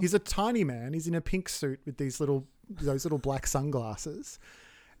he's a tiny man. He's in a pink suit with those little black sunglasses.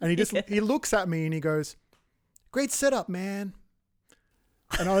 And he looks at me and he goes, "Great setup, man."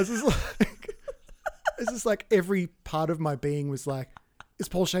 And I was just like, it's just like every part of my being was like, it's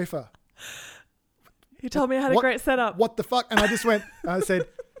Paul Schaefer. He told me I had a great setup. What the fuck? And I said,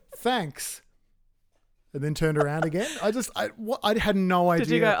 thanks. And then turned around again. I had no idea.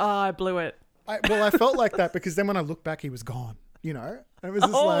 Did you go, I blew it? I felt like that because then when I looked back, he was gone. You know, and it was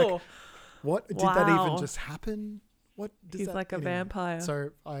just like, what did that even just happen? What does He's that, like a anyway. vampire.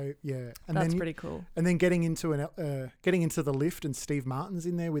 So and that's pretty cool. And then getting into the lift, and Steve Martin's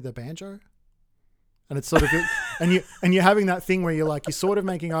in there with a banjo, and it's sort of and you're having that thing where you're sort of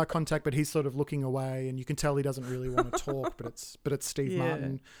making eye contact, but he's sort of looking away, and you can tell he doesn't really want to talk, but it's Steve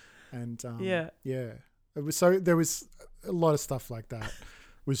Martin, and it was there was a lot of stuff like that.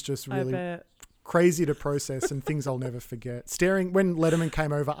 It was just really crazy to process and things I'll never forget. Staring when Letterman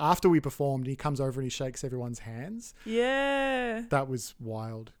came over after we performed, he comes over and he shakes everyone's hands. Yeah, that was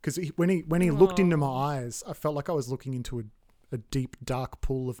wild because when he looked into my eyes, I felt like I was looking into a deep dark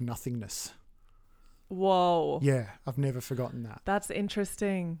pool of nothingness. Whoa. Yeah, I've never forgotten that. That's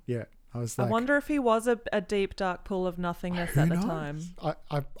interesting. Yeah, I was like, I wonder if he was a deep dark pool of nothingness at the time.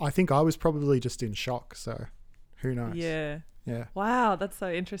 I think I was probably just in shock, so who knows. Yeah. Wow, that's so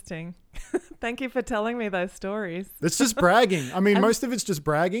interesting. Thank you for telling me those stories. It's just bragging. I mean, most of it's just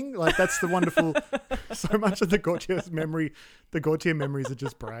bragging. Like, that's the wonderful. So much of the Gautier memories are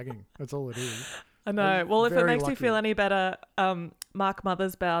just bragging. That's all it is. I know. Well, if it makes you feel any better, Mark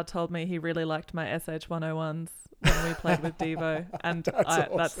Mothersbaugh told me he really liked my SH 101s when we played with Devo, and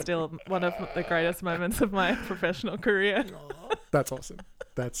that's still one of the greatest moments of my professional career. That's awesome.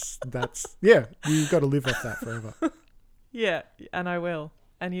 That's yeah. You've got to live off that forever. Yeah, and I will,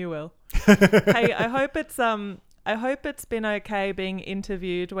 and you will. Hey, I hope it's been okay being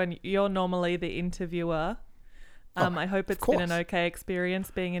interviewed when you're normally the interviewer. I hope it's been an okay experience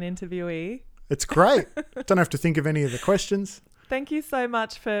being an interviewee. It's great. Don't have to think of any of the questions. Thank you so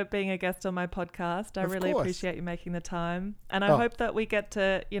much for being a guest on my podcast. I really appreciate you making the time, and I hope that we get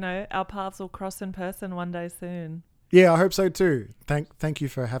to, our paths will cross in person one day soon. Yeah, I hope so too. Thank you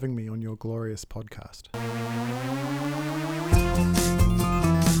for having me on your glorious podcast.